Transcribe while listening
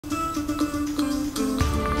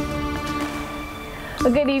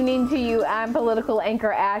Well, good evening to you. I'm political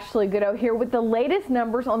anchor Ashley Goudeau here with the latest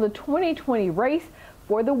numbers on the 2020 race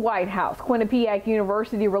for the White House. Quinnipiac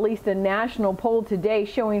University released a national poll today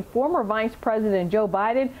showing former Vice President Joe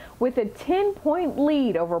Biden with a 10-point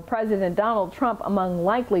lead over President Donald Trump among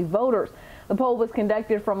likely voters. The poll was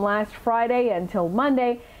conducted from last Friday until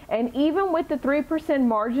Monday, and even with the 3%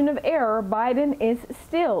 margin of error, Biden is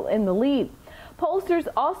still in the lead. Pollsters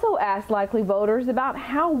also asked likely voters about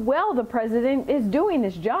how well the president is doing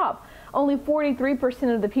his job. Only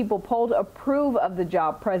 43% of the people polled approve of the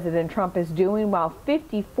job President Trump is doing, while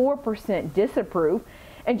 54% disapprove,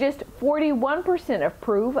 and just 41%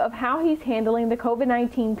 approve of how he's handling the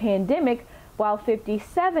COVID-19 pandemic, while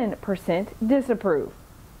 57% disapprove.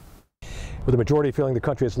 With the majority feeling the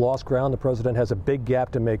country has lost ground, the president has a big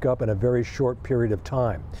gap to make up in a very short period of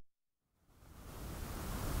time.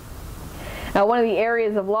 Now, one of the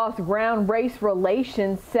areas of lost ground, race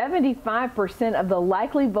relations. 75% of the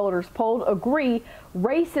likely voters polled agree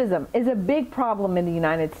racism is a big problem in the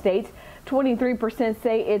United States. 23%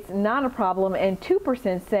 say it's not a problem, and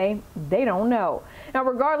 2% say they don't know. Now,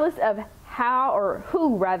 regardless of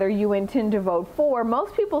who you intend to vote for,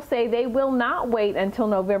 most people say they will not wait until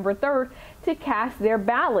November 3rd to cast their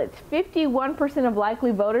ballots. 51% of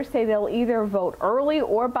likely voters say they'll either vote early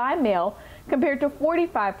or by mail, compared to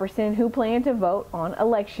 45% who plan to vote on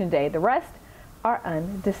Election Day. The rest are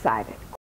undecided.